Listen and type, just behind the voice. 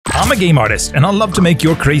I'm a game artist, and I love to make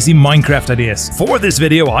your crazy Minecraft ideas. For this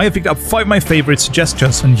video, I have picked up 5 of my favorite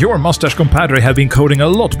suggestions, and your mustache compadre have been coding a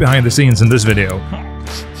lot behind the scenes in this video.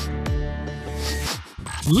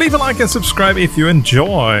 Leave a like and subscribe if you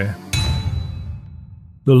enjoy.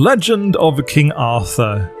 The Legend of King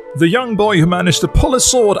Arthur. The young boy who managed to pull a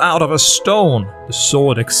sword out of a stone. The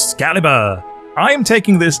sword Excalibur. I am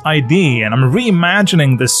taking this idea and I'm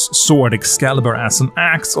reimagining this sword Excalibur as an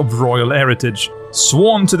axe of royal heritage.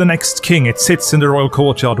 Sworn to the next king, it sits in the royal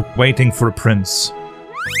courtyard waiting for a prince.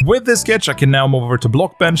 With this sketch, I can now move over to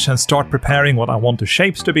blockbench and start preparing what I want the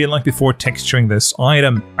shapes to be like before texturing this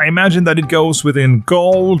item. I imagine that it goes within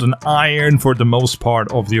gold and iron for the most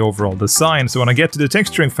part of the overall design, so when I get to the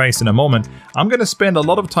texturing phase in a moment, I'm gonna spend a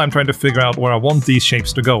lot of time trying to figure out where I want these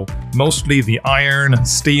shapes to go. Mostly the iron and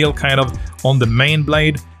steel kind of on the main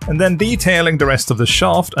blade, and then detailing the rest of the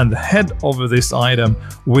shaft and the head of this item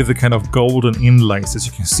with the kind of golden inlays as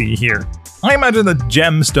you can see here. I imagine that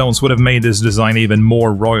gemstones would have made this design even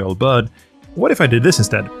more royal, but what if I did this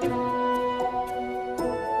instead?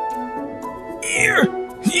 Here!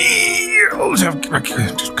 I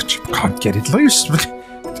can't get it loose.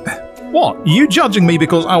 What? You judging me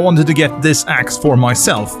because I wanted to get this axe for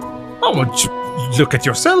myself? Oh, well, look at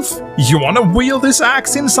yourself. You want to wield this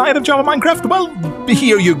axe inside of Java Minecraft? Well,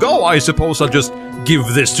 here you go. I suppose I'll just give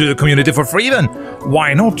this to the community for free then.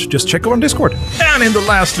 Why not? Just check over on Discord. And in the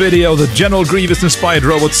last video, the General Grievous-inspired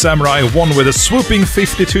robot samurai won with a swooping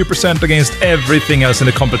 52% against everything else in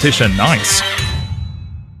the competition. Nice.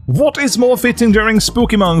 What is more fitting during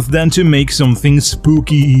spooky month than to make something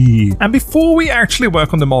spooky? And before we actually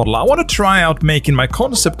work on the model, I want to try out making my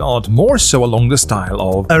concept art more so along the style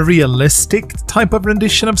of a realistic type of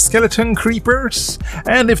rendition of skeleton creepers.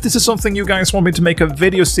 And if this is something you guys want me to make a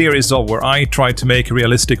video series of where I try to make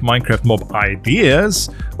realistic Minecraft mob ideas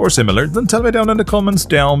or similar, then tell me down in the comments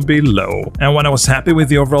down below. And when I was happy with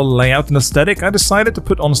the overall layout and aesthetic, I decided to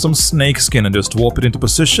put on some snake skin and just warp it into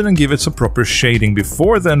position and give it some proper shading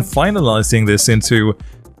before then finalizing this into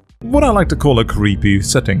what I like to call a creepy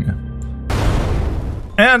setting.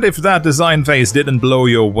 And if that design phase didn't blow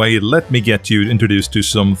you away, let me get you introduced to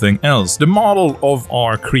something else. The model of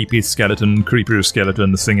our creepy skeleton, creeper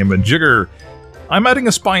skeleton thingamajigger. I'm adding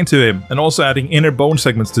a spine to him and also adding inner bone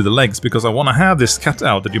segments to the legs because I want to have this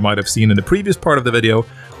cutout that you might have seen in the previous part of the video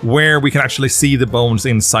where we can actually see the bones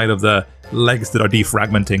inside of the legs that are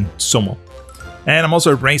defragmenting somewhat. And I'm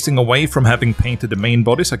also racing away from having painted the main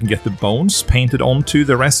body so I can get the bones painted onto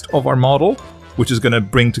the rest of our model, which is going to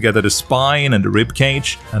bring together the spine and the rib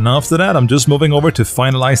cage. And after that, I'm just moving over to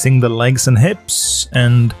finalizing the legs and hips.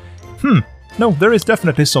 And no, there is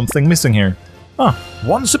definitely something missing here.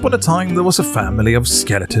 Once upon a time there was a family of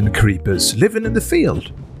skeleton creepers living in the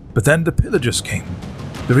field. But then the pillagers came.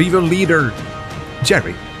 Their evil leader,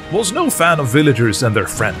 Jerry, was no fan of villagers and their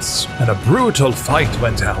friends, and a brutal fight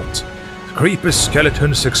went out. Creeper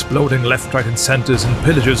skeletons exploding left, right and centers and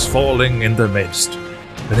pillagers falling in their midst.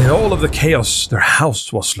 And in all of the chaos, their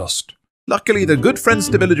house was lost. Luckily, their good friends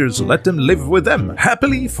the villagers let them live with them,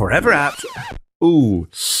 happily forever after. Ooh.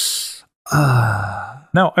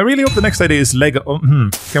 Now, I really hope the next idea is Lego.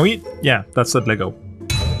 Can we? Yeah, that's that Lego.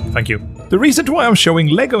 Thank you. The reason why I'm showing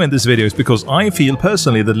Lego in this video is because I feel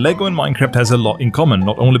personally that Lego and Minecraft has a lot in common,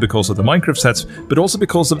 not only because of the Minecraft sets, but also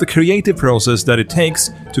because of the creative process that it takes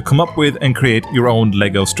to come up with and create your own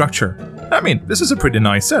Lego structure. I mean, this is a pretty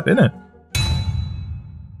nice set, isn't it?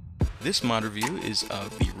 This mod review is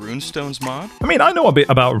of the Runestones mod. I mean, I know a bit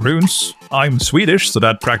about runes. I'm Swedish, so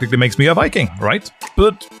that practically makes me a Viking, right?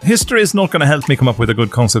 But history is not going to help me come up with a good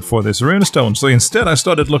concept for this runestone, so instead I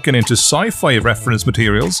started looking into sci-fi reference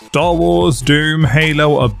materials. Star Wars, Doom,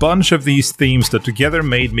 Halo, a bunch of these themes that together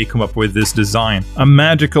made me come up with this design. A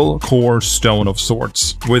magical core stone of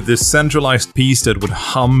sorts, with this centralized piece that would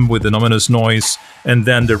hum with an ominous noise, and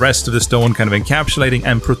then the rest of the stone kind of encapsulating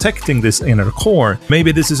and protecting this inner core.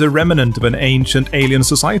 Maybe this is a remnant of an ancient alien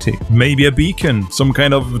society. Maybe a beacon, some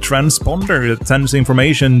kind of transponder that sends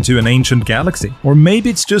information to an ancient galaxy. Or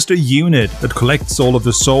maybe it's just a unit that collects all of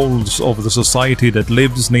the souls of the society that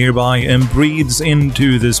lives nearby and breathes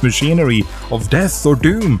into this machinery of death or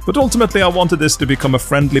doom. But ultimately I wanted this to become a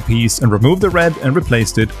friendly piece and removed the red and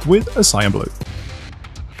replaced it with a cyan blue.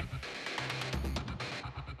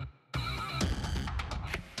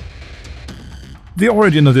 The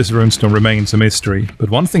origin of this runestone remains a mystery,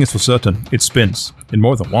 but one thing is for certain, it spins, in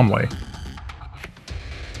more than one way.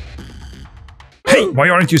 Hey, why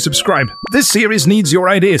aren't you subscribed? This series needs your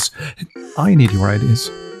ideas. I need your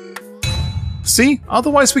ideas. See?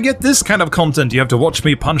 Otherwise we get this kind of content. You have to watch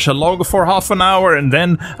me punch a log for half an hour, and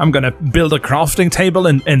then I'm gonna build a crafting table,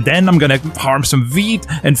 and then I'm gonna farm some wheat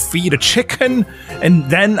and feed a chicken, and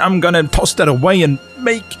then I'm gonna toss that away and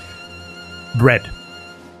make bread.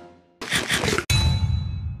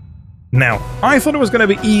 Now, I thought it was going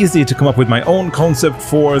to be easy to come up with my own concept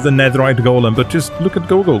for the Netherite Golem, but just look at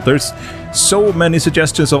Google. There's so many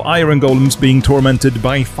suggestions of iron golems being tormented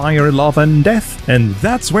by fire, lava, and death, and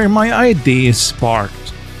that's where my idea sparked.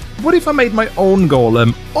 What if I made my own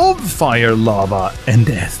golem of fire, lava, and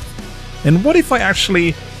death? And what if I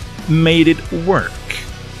actually made it work?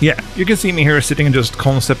 Yeah, you can see me here sitting and just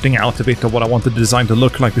concepting out a bit of what I want the design to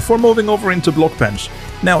look like before moving over into blockbench.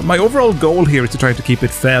 Now, my overall goal here is to try to keep it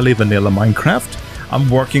fairly vanilla Minecraft. I'm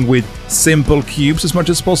working with simple cubes as much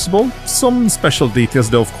as possible. Some special details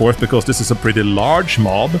though, of course, because this is a pretty large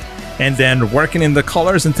mob. And then working in the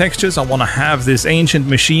colors and textures, I want to have this ancient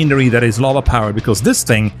machinery that is lava powered, because this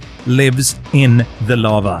thing lives in the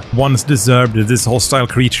lava. Once deserved, this hostile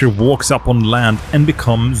creature walks up on land and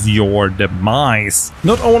becomes your demise.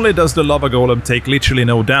 Not only does the lava golem take literally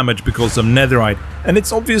no damage because of netherite, and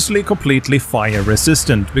it's obviously completely fire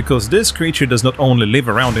resistant, because this creature does not only live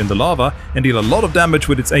around in the lava and deal a lot of damage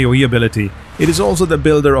with its AoE ability, it is also the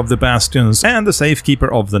builder of the bastions and the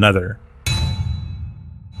safekeeper of the nether.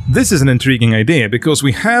 This is an intriguing idea, because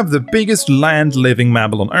we have the biggest land-living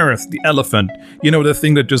mammal on Earth, the elephant. You know, the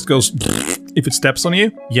thing that just goes if it steps on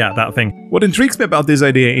you? Yeah, that thing. What intrigues me about this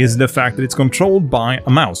idea is the fact that it's controlled by a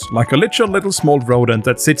mouse, like a literal little small rodent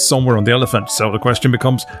that sits somewhere on the elephant. So the question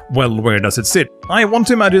becomes, well, where does it sit? I want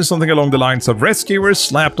to imagine something along the lines of rescuers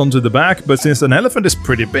slapped onto the back, but since an elephant is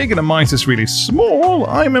pretty big and a mouse is really small,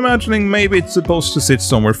 I'm imagining maybe it's supposed to sit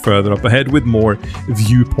somewhere further up ahead with more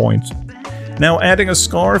viewpoint. Now, adding a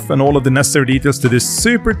scarf and all of the necessary details to this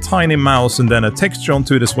super tiny mouse, and then a texture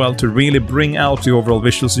onto it as well to really bring out the overall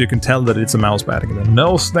visual so you can tell that it's a mouse. By adding the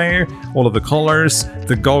nose there, all of the colors,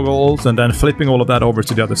 the goggles, and then flipping all of that over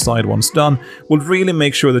to the other side once done will really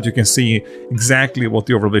make sure that you can see exactly what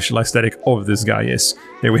the overall visual aesthetic of this guy is.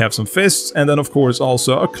 Here we have some fists, and then of course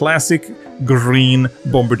also a classic green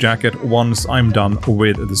bomber jacket once I'm done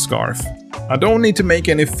with the scarf. I don't need to make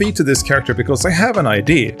any feet to this character because I have an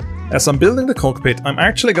idea. As I'm building the cockpit, I'm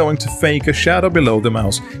actually going to fake a shadow below the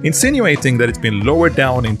mouse, insinuating that it's been lowered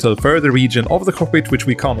down into a further region of the cockpit which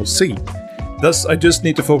we cannot see. Thus, I just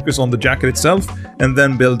need to focus on the jacket itself, and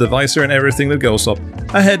then build the visor and everything that goes up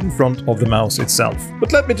ahead in front of the mouse itself.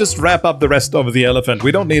 But let me just wrap up the rest of the elephant.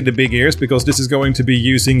 We don't need the big ears because this is going to be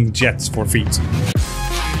using jets for feet.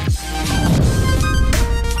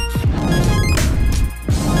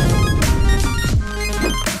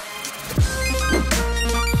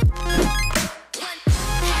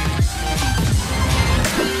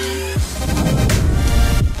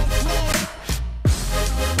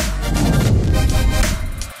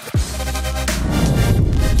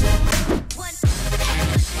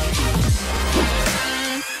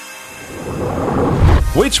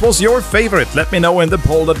 Which was your favorite? Let me know in the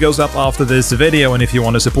poll that goes up after this video, and if you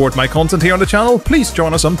want to support my content here on the channel, please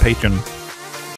join us on Patreon.